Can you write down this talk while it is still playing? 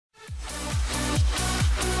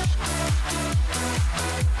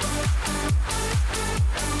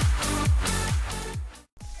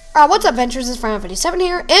What's up, Ventures? It's Final57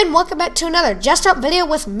 here, and welcome back to another Just Up video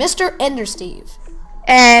with Mr. Endersteve.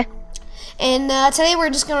 And today we're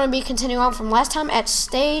just going to be continuing on from last time at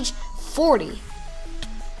stage 40.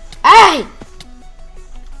 Hey!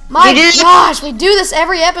 My gosh, we do this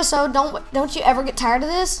every episode. Don't you ever get tired of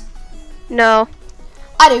this? No.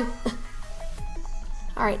 I do.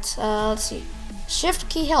 Alright, let's see. Shift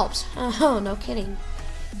key helps. Oh, no kidding.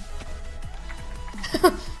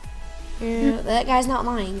 Yeah, that guy's not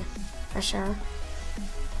lying, for sure.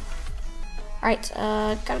 Alright,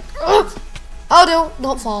 gotta... Oh,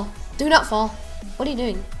 don't fall. Do not fall. What are you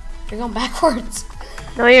doing? You're going backwards.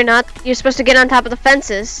 No, you're not. You're supposed to get on top of the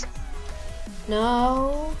fences.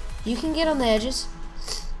 No. You can get on the edges.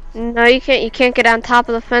 No, you can't. You can't get on top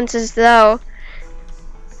of the fences, though.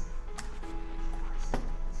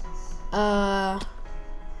 I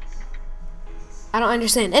don't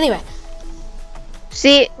understand. Anyway.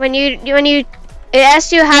 See, when it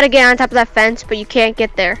asks you how to get on top of that fence, but you can't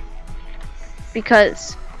get there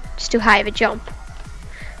because it's too high of a jump.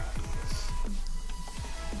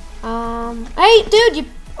 Hey, dude, you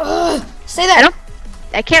stay there.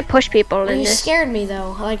 I can't push people in You this. scared me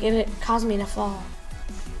though, like it caused me to fall.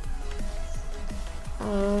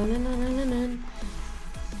 Oh, no.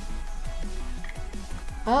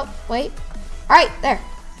 Oh, wait. All right, there.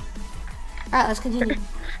 All right, let's continue.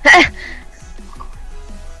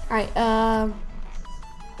 Alright, oh.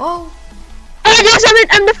 Oh, yes,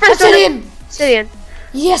 I'm the first Obsidian.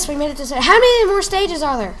 Yes, we made it to how many more stages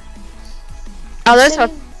are there? Oh, there's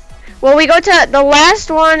one. Well, we go to the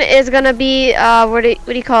last one is gonna be what do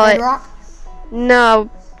you call Bedrock? it? No.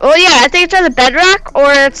 Oh yeah, I think it's either bedrock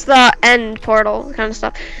or it's the end portal kind of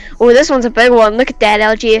stuff. Oh, this one's a big one. Look at that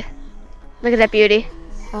LG. Look at that beauty.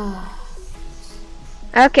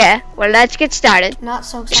 Okay, well let's get started. Not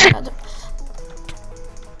so excited.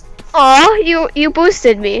 Oh, you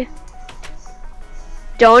boosted me.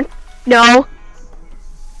 No.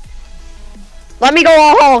 Let me go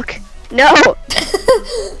all Hulk. No.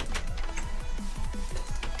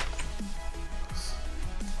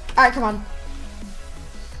 Alright, come on.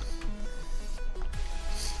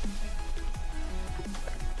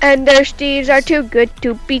 Endersteves are too good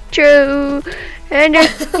to be true.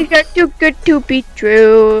 Endersteves are too good to be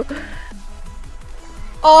true.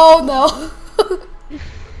 Oh no.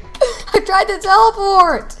 I tried to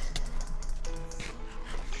teleport.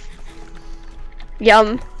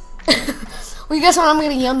 Yum. Well, guess what? I'm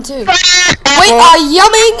gonna yum too. Wait,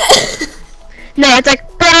 yumming? No, it's like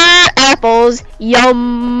butter apples.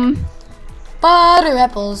 Yum. Butter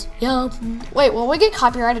apples. Yum. Wait, will we get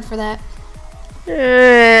copyrighted for that?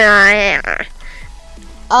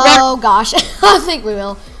 Oh gosh, I think we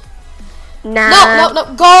will. Nah. No.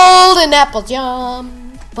 Golden apples.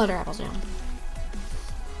 Yum. Butter apples. Yum.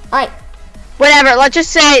 Alright. Whatever, let's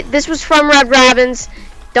just say this was from Red Robin's.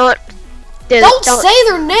 Don't say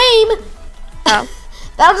their name! Oh.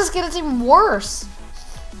 That'll just get us even worse.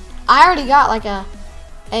 I already got like a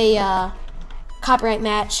copyright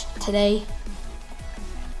match today.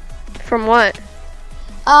 From what?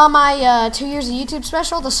 My 2 years of YouTube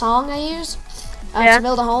special, the song I used to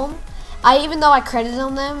build a home. Even though I credited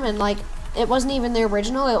on them and like it wasn't even the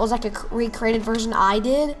original, it was like a recreated version I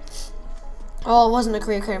did. Well, it wasn't a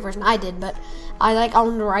creative version I did, but I like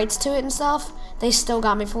owned the rights to it and stuff. They still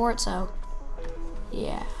got me for it, so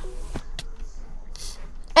yeah.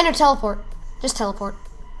 Enter teleport. Just teleport.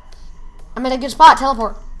 I'm in a good spot.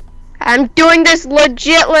 Teleport. I'm doing this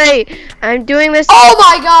legitly. I'm doing this. Oh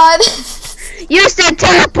my god! You said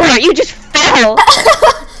teleport. You just fell.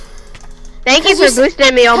 Thank you for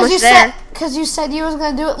boosting me almost there. Because you said you was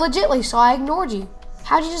gonna do it legitly, so I ignored you.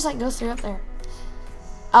 How'd you just like go through up there?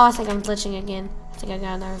 Oh, I think I'm glitching again. I think I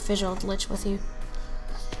got another visual glitch with you.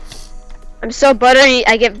 I'm so buttery,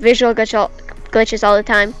 I get visual glitches all the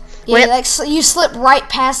time. Yeah, like you slip right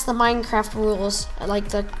past the Minecraft rules, like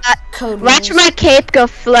the code rules. Watch my cape go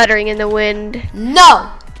fluttering in the wind.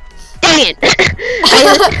 No! Dang it!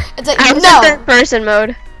 It's like, I was no! in third person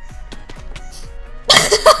mode.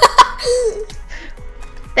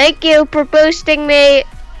 Thank you for boosting me.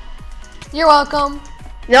 You're welcome.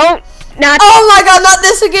 No. Not. Oh my god, not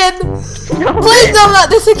this again! No. Please no, not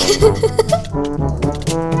this again!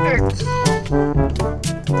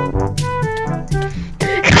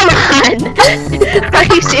 Come on! Are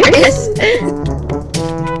you serious?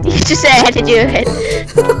 You just said I had to do it.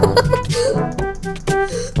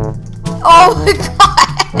 Oh my god!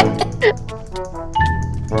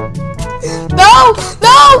 No!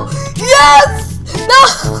 Yes! No!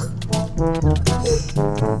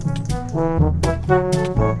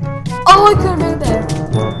 Oh, I could have made that.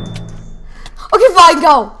 Okay, fine,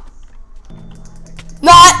 go.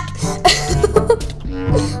 Not.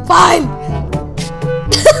 Fine.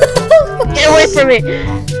 Get away from me.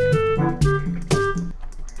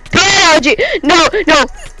 Biology. No, no.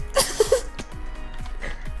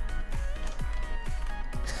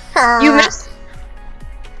 You missed.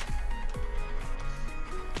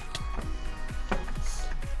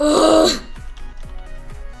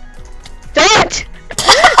 Don't.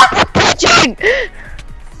 Pitching.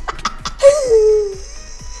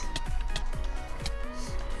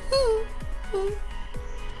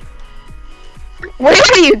 Where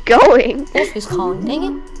are you going? Wolf is calling. Dang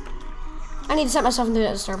it. I need to set myself into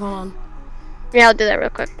that disturb. Hold on. Yeah, I'll do that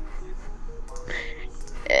real quick.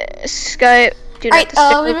 Skype. Alright,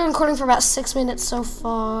 we've been recording for about 6 minutes so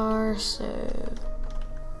far, so...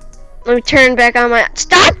 Let me turn back on my...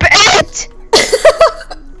 Stop it!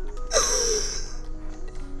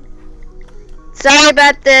 Sorry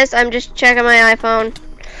about this. I'm just checking my iPhone.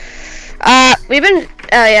 We've been...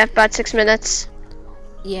 Oh, yeah, about 6 minutes.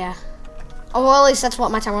 Yeah. Oh, well, at least that's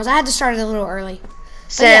what my time was. I had to start it a little early.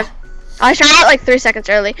 Same. Yeah. I started it like 3 seconds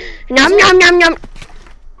early. Nom nom nom nom.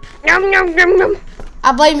 Nom nom nom nom.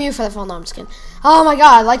 I blame you for the phone. No, I'm just kidding. Oh my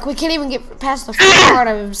god, like we can't even get past the first part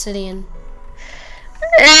of Obsidian.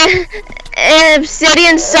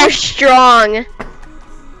 Obsidian's so strong.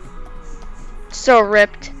 So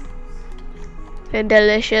ripped. And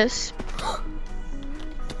delicious.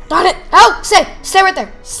 Darn it! Oh, stay right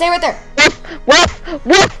there. Stay right there. Woof, woof,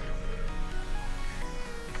 woof.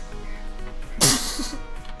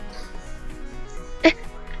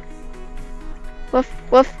 Woof,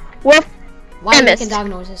 woof, woof. Why are you making dog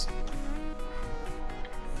noises?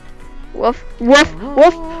 Woof, woof,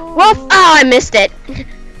 woof, woof. Oh, I missed it.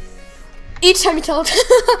 Each time you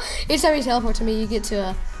teleport, to me, you get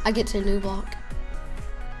to I get to a new block.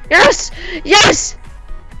 Yes, yes.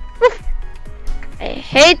 Woof. I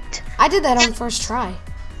did that on first try.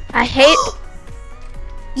 I hate.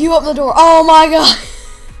 You opened the door. Oh my god.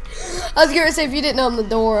 I was gonna say if you didn't open the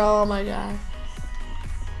door. Oh my god.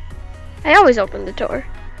 I always open the door.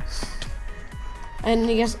 And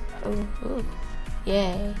you guys, oh,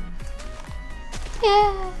 yay.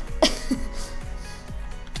 Yeah.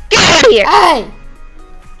 Get out of here! Hey!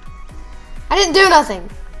 I didn't do nothing.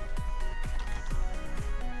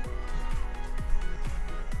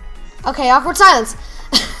 Okay, awkward silence.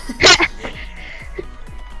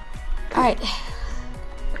 Alright.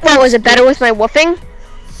 What, was it better with my woofing?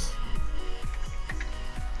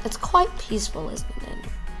 It's quite peaceful, isn't it?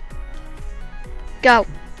 Go.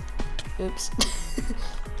 Oops.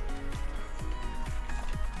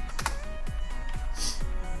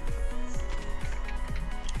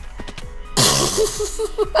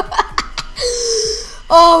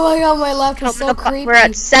 Oh my god, my left is so creepy. We're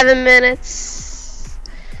at 7 minutes.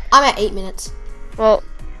 I'm at 8 minutes. Well,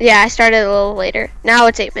 yeah, I started a little later. Now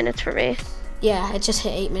it's 8 minutes for me. Yeah, it just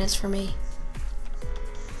hit 8 minutes for me.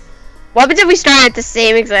 What if we start at the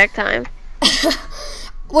same exact time?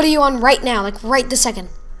 What are you on right now? Like right this second?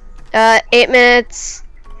 8 minutes,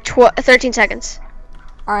 13 seconds.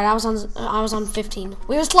 All right, I was on 15.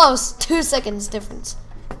 We was close. 2 seconds difference.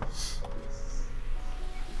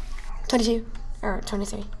 22 or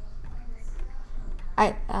 23. All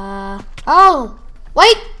right. Oh,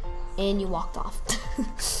 wait. And you walked off.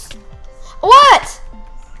 What?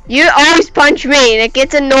 You always punch me, and it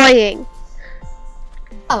gets annoying.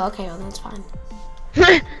 Oh, okay. Well, that's fine.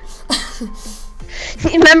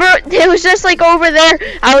 Remember, it was just like over there.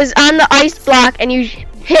 I was on the ice block, and you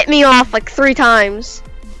hit me off like 3 times.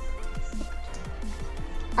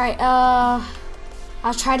 All right. I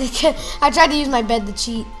tried to use my bed to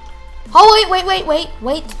cheat. Oh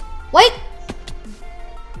wait.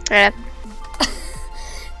 Yeah.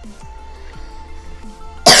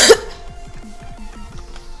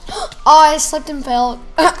 Oh, I slipped and fell.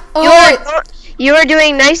 You were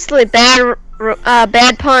doing nicely. Bad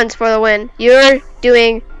puns for the win. You're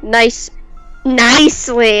doing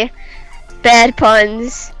nicely. Bad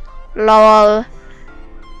puns. Lol.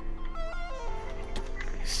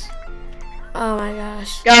 Oh my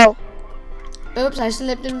gosh. Go. Oops, I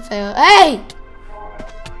slipped and fell. Hey!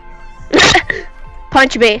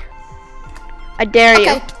 Punch me. I dare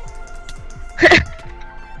you.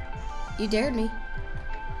 You dared me.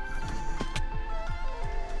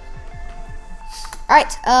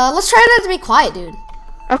 Alright, let's try not to be quiet, dude.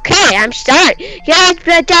 Okay, I'm sorry. Yes,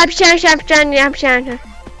 oh,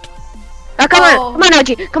 come on,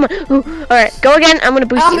 OG, come on. Alright, go again. I'm gonna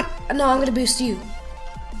boost you. No, I'm gonna boost you.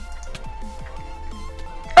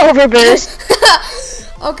 Over boost.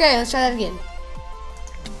 Okay, let's try that again.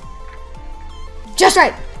 Just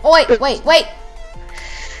right. Oh, wait.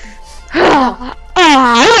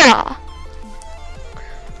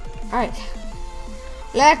 Alright.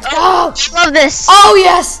 Let's go. I love this. Oh,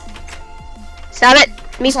 yes. Stop it.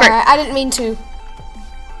 Me Sorry, first. I didn't mean to.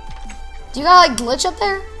 Do you got like glitch up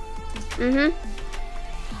there? Mm-hmm.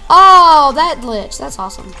 Oh, that glitch. That's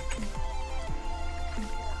awesome.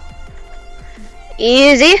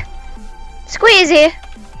 Easy. Squeezy.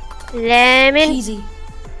 Lemon. Easy.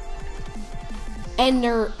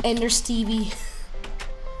 Endersteve.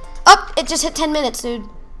 Up! It just hit 10 minutes, dude.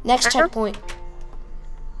 Next checkpoint.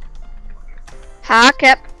 Hack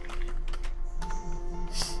up.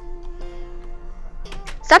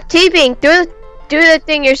 Stop TPing. Do the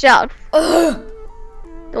thing yourself. Ugh.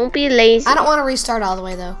 Don't be lazy. I don't want to restart all the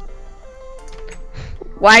way though.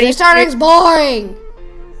 Why do you Restarting's boring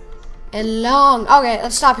and long. Okay,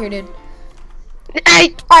 let's stop here, dude.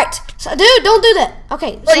 Hey. All right, so dude, don't do that.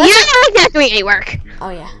 Okay. So Well, you're not doing any work. Oh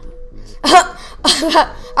yeah.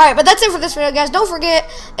 Alright, but that's it for this video, guys. Don't forget,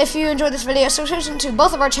 if you enjoyed this video, subscription to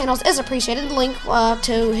both of our channels is appreciated. The link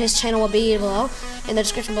to his channel will be below, in the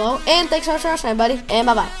description below. And thanks so much for watching, everybody. And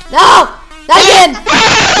bye-bye. No! Not again!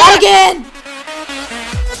 Not again!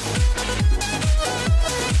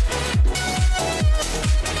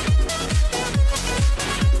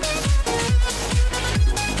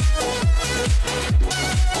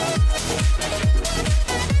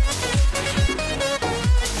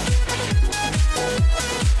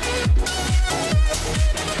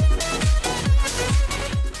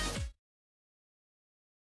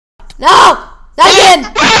 No! Not again!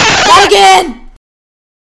 Not again!